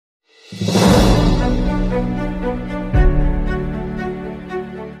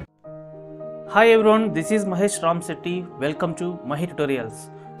Hi everyone, this is Mahesh Ramsetti. Welcome to MAHITUTS.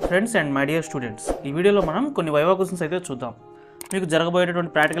 Friends and my dear students, ఈ వీడియోలో మనం కొన్ని viva questions అయితే చూద్దాం. మీకు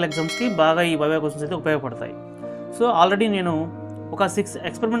జరగబోయేటటువంటి ప్రాక్టికల్ ఎగ్జామ్స్కి బాగా ఈ వైవా క్వశ్చన్స్ అయితే ఉపయోగపడతాయి. సో ఆల్రెడీ నేను ఒక 6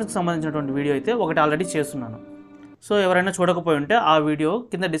 ఎక్స్పెరిమెంట్స్కి సంబంధించినటువంటి వీడియో అయితే ఒకటి ఆల్రెడీ చేస్తున్నాను. సో ఎవరైనా చూడకపోయి ఉంటే ఆ వీడియో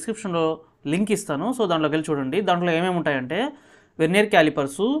కింద డిస్క్రిప్షన్లో లింక్ ఇస్తాను. సో దాంట్లోకి వెళ్ళి చూడండి. దాంట్లో ఏమేమి ఉంటాయంటే వెర్నియర్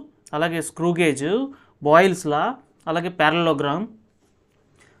క్యాలిపర్సు, అలాగే స్క్రూ గేజ్, బాయిల్స్ లా, అలాగే ప్యారలోగ్రామ్,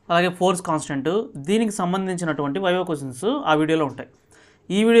 అలాగే ఫోర్స్ కాన్స్టెంట్, దీనికి సంబంధించినటువంటి వైవా క్వశ్చన్స్ ఆ వీడియోలో ఉంటాయి.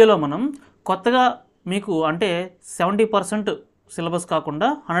 ఈ వీడియోలో మనం కొత్తగా మీకు అంటే 70% సిలబస్ కాకుండా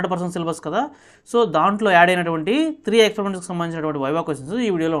 100% సిలబస్ కదా, సో దాంట్లో యాడ్ అయినటువంటి 3 ఎక్స్పెరిమెంట్స్కి సంబంధించినటువంటి వైవా క్వశ్చన్స్ ఈ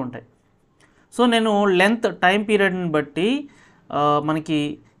వీడియోలో ఉంటాయి. సో నేను లెంత్ టైం పీరియడ్ని బట్టి మనకి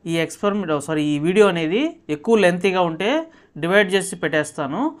ఈ వీడియో అనేది ఎక్కువ లెంతీగా ఉంటే డివైడ్ చేసి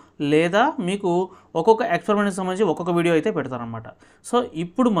పెట్టేస్తాను, లేదా మీకు ఒక్కొక్క ఎక్స్పెరిమెంట్కి సంబంధించి ఒక్కొక్క వీడియో అయితే పెడతాను అనమాట. సో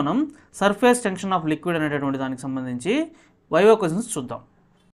ఇప్పుడు మనం సర్ఫేస్ టెన్షన్ ఆఫ్ లిక్విడ్ అనేటటువంటి దానికి సంబంధించి వైవా క్వశ్చన్స్ చూద్దాం.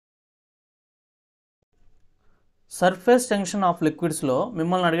 సర్ఫేస్ టెన్షన్ ఆఫ్ లిక్విడ్స్లో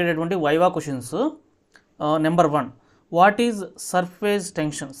మిమ్మల్ని అడిగేటటువంటి viva questions number 1, what is surface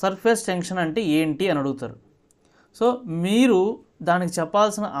tension? Surface tension అంటే ఏంటి అని అడుగుతారు. సో మీరు దానికి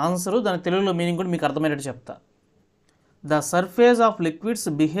చెప్పాల్సిన ఆన్సరు దాని తెలుగులో మీనింగ్ కూడా మీకు అర్థమయ్యేటట్టు చెప్తా. The surface of liquids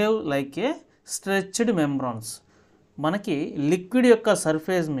behave like A stretched మెంబ్రాన్స్. మనకి లిక్విడ్ యొక్క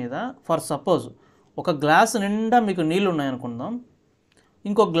సర్ఫేస్ మీద ఫర్ సపోజ్ ఒక గ్లాస్ నిండా మీకు నీళ్ళు ఉన్నాయనుకుందాం,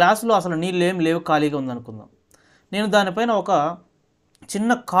 ఇంకో గ్లాసులో అసలు నీళ్ళు ఏం లేవు, ఖాళీగా ఉందనుకుందాం. నేను దానిపైన ఒక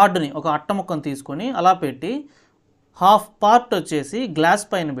చిన్న కార్డుని, ఒక అట్ట ముక్కను తీసుకొని అలా పెట్టి హాఫ్ పార్ట్ వచ్చేసి గ్లాస్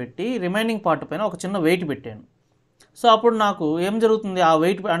పైన పెట్టి రిమైనింగ్ పార్ట్ పైన ఒక చిన్న వెయిట్ పెట్టాను. సో అప్పుడు నాకు ఏం జరుగుతుంది, ఆ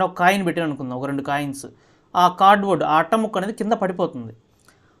వెయిట్ అంటే ఒక కాయిన్ పెట్టాను అనుకుందాం, ఒక 2 కాయిన్స్, ఆ కార్డ్బోర్డ్ ఆ అట్ట ముక్క అనేది కింద పడిపోతుంది.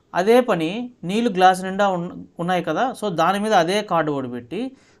 అదే పని నీళ్ళు గ్లాస్ నిండా ఉన్నాయి కదా, సో దాని మీద అదే కార్డ్బోర్డ్ పెట్టి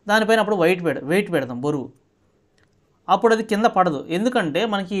దానిపైన అప్పుడు వెయిట్ పెడతాం, బరువు. అప్పుడు అది కింద పడదు, ఎందుకంటే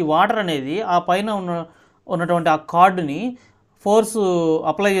మనకి ఈ వాటర్ అనేది ఆ పైన ఉన్నటువంటి ఆ కార్డుని ఫోర్స్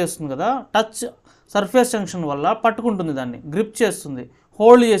అప్లై చేస్తుంది కదా, టచ్ సర్ఫేస్ టెన్షన్ వల్ల పట్టుకుంటుంది, దాన్ని గ్రిప్ చేస్తుంది,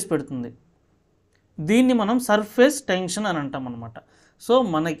 హోల్డ్ చేసి పెడుతుంది. దీన్ని మనం సర్ఫేస్ టెన్షన్ అని అంటాం అన్నమాట. సో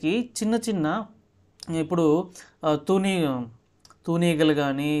మనకి చిన్న చిన్న ఇప్పుడు తూనీగలు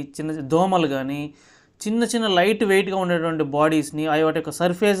కానీ, చిన్న దోమలు కానీ, చిన్న చిన్న లైట్ వెయిట్గా ఉండేటువంటి బాడీస్ని వాటి యొక్క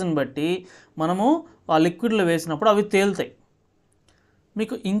సర్ఫేస్ని బట్టి మనము ఆ లిక్విడ్లో వేసినప్పుడు అవి తేలుతాయి.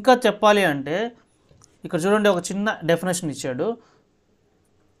 మీకు ఇంకా చెప్పాలి అంటే ఇక్కడ చూడండి, ఒక చిన్న డెఫినేషన్ ఇచ్చాడు.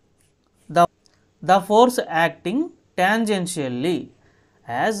 The force acting టాంజెన్షియల్లీ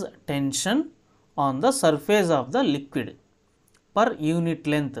as tension on the surface of the liquid per unit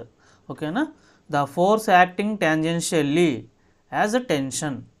length. ఓకేనా? The force acting టాంజెన్షియల్లీ as a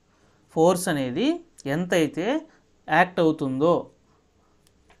tension. Force అనేది ఎంతైతే యాక్ట్ అవుతుందో,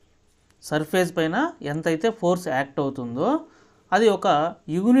 సర్ఫేస్ పైన ఎంతైతే ఫోర్స్ యాక్ట్ అవుతుందో అది ఒక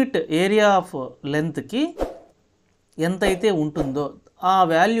యూనిట్ ఏరియా ఆఫ్ లెంత్కి ఎంతైతే ఉంటుందో ఆ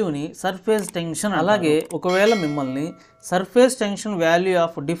వాల్యూని సర్ఫేస్ టెన్షన్. అలాగే ఒకవేళ మిమ్మల్ని surface tension value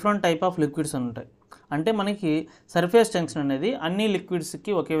of different type of liquids అని ఉంటాయి, అంటే మనకి సర్ఫేస్ టెన్షన్ అనేది అన్ని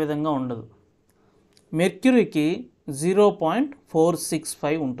లిక్విడ్స్కి ఒకే విధంగా ఉండదు. మెర్క్యూరీకి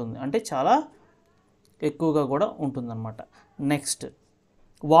 0.465 ఉంటుంది, అంటే చాలా ఎక్కువగా కూడా ఉంటుందన్నమాట. నెక్స్ట్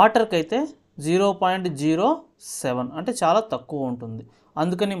వాటర్కి అయితే 0.07, అంటే చాలా తక్కువ ఉంటుంది.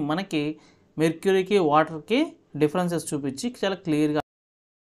 అందుకని మనకి మెర్క్యూరీకి వాటర్కి డిఫరెన్సెస్ చూపించి చాలా క్లియర్గా.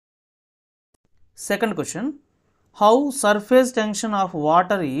 Second question, how surface tension of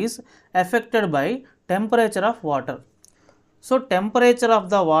water is affected by temperature of water. So temperature of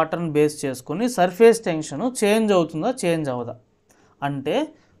the వాటర్ని బేస్ చేసుకొని సర్ఫేస్ టెన్షన్ చేంజ్ అవుతుందా చేంజ్ అవ్వదా అంటే,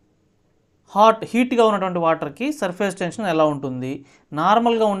 హీట్గా ఉన్నటువంటి వాటర్కి సర్ఫేస్ టెన్షన్ ఎలా ఉంటుంది,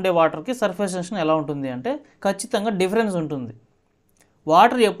 నార్మల్గా ఉండే వాటర్కి సర్ఫేస్ టెన్షన్ ఎలా ఉంటుంది అంటే ఖచ్చితంగా డిఫరెన్స్ ఉంటుంది.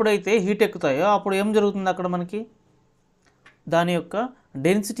 వాటర్ ఎప్పుడైతే హీట్ ఎక్కుతాయో అప్పుడు ఏం జరుగుతుంది, అక్కడ మనకి దాని యొక్క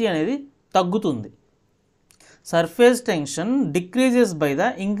డెన్సిటీ అనేది తగ్గుతుంది. Surface tension decreases by the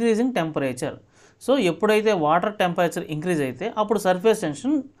increasing temperature. So ఎప్పుడైతే వాటర్ టెంపరేచర్ ఇంక్రీజ్ అయితే అప్పుడు సర్ఫేస్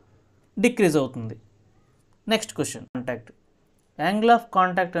టెన్షన్ డిక్రీజ్ అవుతుంది. Next question, contact. Angle of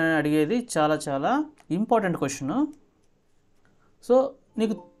contact అని అడిగేది చాలా చాలా ఇంపార్టెంట్ క్వశ్చన్. సో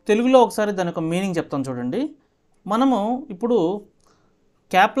నీకు తెలుగులో ఒకసారి దాని యొక్క మీనింగ్ చెప్తాను చూడండి. మనము ఇప్పుడు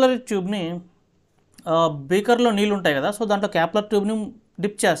క్యాపిలరీ ట్యూబ్ని బీకర్లో నీళ్ళు ఉంటాయి కదా, సో దాంట్లో క్యాపిలర్ ట్యూబ్ని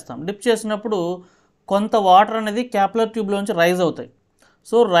డిప్ చేస్తాం. డిప్ చేసినప్పుడు కొంత వాటర్ అనేది క్యాపిలర్ ట్యూబ్లోంచి రైజ్ అవుతాయి.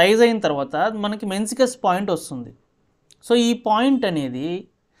 సో రైజ్ అయిన తర్వాత మనకి మెన్సికస్ పాయింట్ వస్తుంది. సో ఈ పాయింట్ అనేది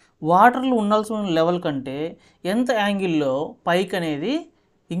వాటర్లో ఉండాల్సిన లెవెల్ కంటే ఎంత యాంగిల్లో పైకి అనేది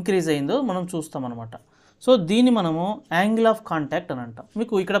ఇంక్రీజ్ అయిందో మనం చూస్తాం అన్నమాట. సో దీన్ని మనము యాంగిల్ ఆఫ్ కాంటాక్ట్ అని అంటాం.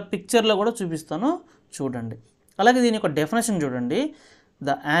 మీకు ఇక్కడ పిక్చర్లో కూడా చూపిస్తాను చూడండి. అలాగే దీని యొక్క డెఫినేషన్ చూడండి. The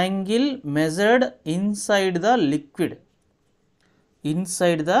angle measured inside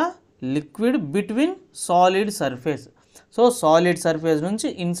the liquid between solid surface. So solid surface నుంచి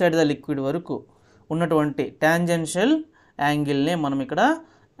ఇన్సైడ్ ద లిక్విడ్ వరకు ఉన్నటువంటి టాంజెన్షియల్ యాంగిల్నే మనం ఇక్కడ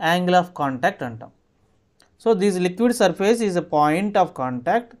యాంగిల్ ఆఫ్ కాంటాక్ట్ అంటాం. So this liquid surface is a point of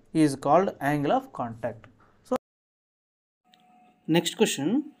contact is called angle of contact. So next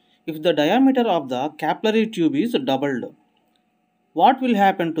question, if the diameter of the capillary tube is doubled, what will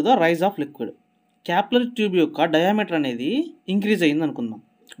happen to the rise of liquid? Capillary tube యొక్క diameter అనేది increase అయింది అనుకుందాం,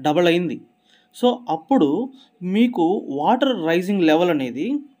 double అయింది. So అప్పుడు మీకు water rising level అనేది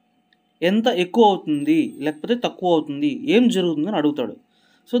ఎంత ఎక్కువ అవుతుంది లేకపోతే తక్కువ అవుతుంది, ఏం జరుగుతుందని అడుగుతాడు.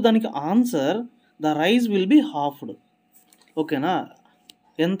 సో దానికి answer the rise will be హాఫ్డ్. ఓకేనా?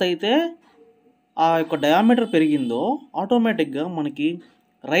 ఎంతైతే ఆ యొక్క డయామీటర్ పెరిగిందో ఆటోమేటిక్గా మనకి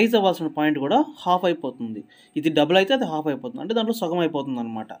రైజ్ అవ్వాల్సిన పాయింట్ కూడా హాఫ్ అయిపోతుంది. ఇది డబుల్ అయితే అది హాఫ్ అయిపోతుంది, అంటే దాంట్లో సగం అయిపోతుంది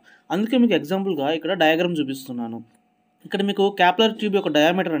అనమాట. అందుకే మీకు ఎగ్జాంపుల్గా ఇక్కడ డయాగ్రామ్ చూపిస్తున్నాను. ఇక్కడ మీకు క్యాపిలరీ ట్యూబ్ యొక్క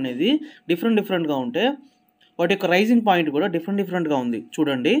డయామీటర్ అనేది డిఫరెంట్గా ఉంటే వాటి యొక్క రైజింగ్ పాయింట్ కూడా డిఫరెంట్గా ఉంది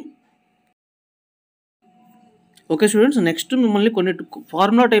చూడండి. ఓకే స్టూడెంట్స్, నెక్స్ట్ మిమ్మల్ని కొన్ని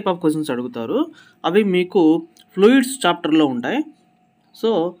ఫార్ములా టైప్ ఆఫ్ క్వశ్చన్స్ అడుగుతారు. అవి మీకు ఫ్లూయిడ్స్ చాప్టర్లో ఉంటాయి. సో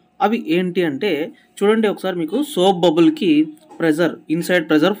అవి ఏంటి అంటే చూడండి ఒకసారి, మీకు soap బబుల్కి pressure, inside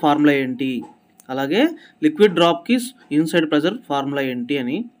pressure formula ఏంటి, అలాగే లిక్విడ్ డ్రాప్కి ఇన్సైడ్ ప్రెజర్ ఫార్ములా ఏంటి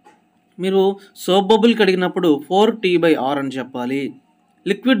అని. మీరు సోప్ బబుల్కి అడిగినప్పుడు 4T/R అని చెప్పాలి,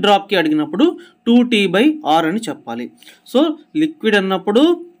 లిక్విడ్ డ్రాప్కి అడిగినప్పుడు 2T/R అని చెప్పాలి. సో లిక్విడ్ అన్నప్పుడు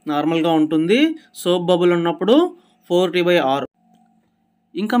నార్మల్గా ఉంటుంది, సోప్ బబుల్ ఉన్నప్పుడు 4T/R.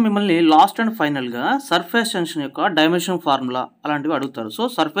 ఇంకా మిమ్మల్ని లాస్ట్ అండ్ ఫైనల్గా సర్ఫేస్ టెన్షన్ యొక్క డైమెన్షన్ ఫార్ములా అలాంటివి అడుగుతారు. So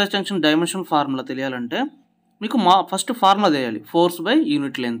surface tension dimension formula తెలియాలంటే మీకు ఫస్ట్ ఫార్ములా తెలియాలి,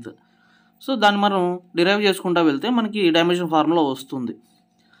 ఫోర్స్/యూనిట్ లెంత్. సో దాన్ని మనం డిరైవ్ చేసుకుంటూ వెళ్తే మనకి డైమెన్షన్ ఫార్ములా వస్తుంది.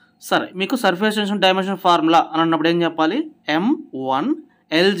 సరే, మీకు సర్ఫేస్ టెన్షన్ డైమెన్షన్ ఫార్ములా అని అన్నప్పుడు ఏం చెప్పాలి,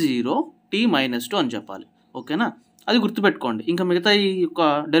 M1L0T-2 అని చెప్పాలి. ఓకేనా? అది గుర్తుపెట్టుకోండి. ఇంకా మిగతా ఈ యొక్క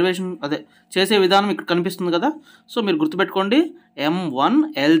డెరివేషన్ చేసే విధానం ఇక్కడ కనిపిస్తుంది కదా, సో మీరు గుర్తుపెట్టుకోండి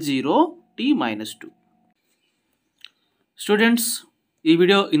M1L0T-2. స్టూడెంట్స్, ఈ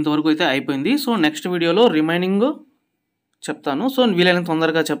వీడియో ఇంతవరకు అయితే అయిపోయింది. సో నెక్స్ట్ వీడియోలో రిమైనింగ్ చెప్తాను. సో వీలైనంత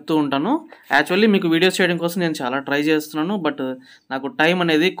తొందరగా చెప్తూ ఉంటాను. యాక్చువల్లీ మీకు వీడియోస్ చేయడం కోసం నేను చాలా ట్రై చేస్తున్నాను, బట్ నాకు టైం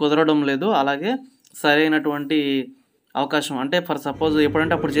అనేది కుదరడం లేదు. అలాగే సరైనటువంటి అవకాశం అంటే ఫర్ సపోజ్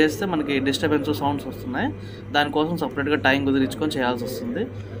ఎప్పుడంటే అప్పుడు చేస్తే మనకి డిస్టర్బెన్స్ సౌండ్స్ వస్తున్నాయి, దానికోసం సపరేట్గా టైం కుదిరించుకొని చేయాల్సి వస్తుంది.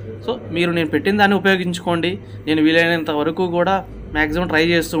 సో మీరు నేను పెట్టిన దాన్ని ఉపయోగించుకోండి. నేను వీలైనంత వరకు కూడా మ్యాక్సిమం ట్రై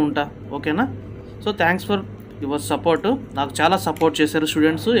చేస్తూ ఉంటా. ఓకేనా? So thanks for your support. నాకు చాలా సపోర్ట్ చేశారు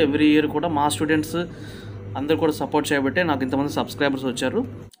స్టూడెంట్స్. ఎవ్రీ ఇయర్ కూడా మా స్టూడెంట్స్ అందరూ కూడా సపోర్ట్ చేయబట్టే నాకు ఇంతమంది సబ్స్క్రైబర్స్ వచ్చారు.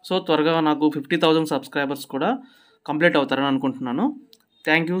 సో త్వరగా నాకు 50,000 సబ్స్క్రైబర్స్ కూడా కంప్లీట్ అవుతారని అనుకుంటున్నాను.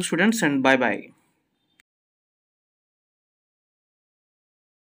 Thank you students and bye bye.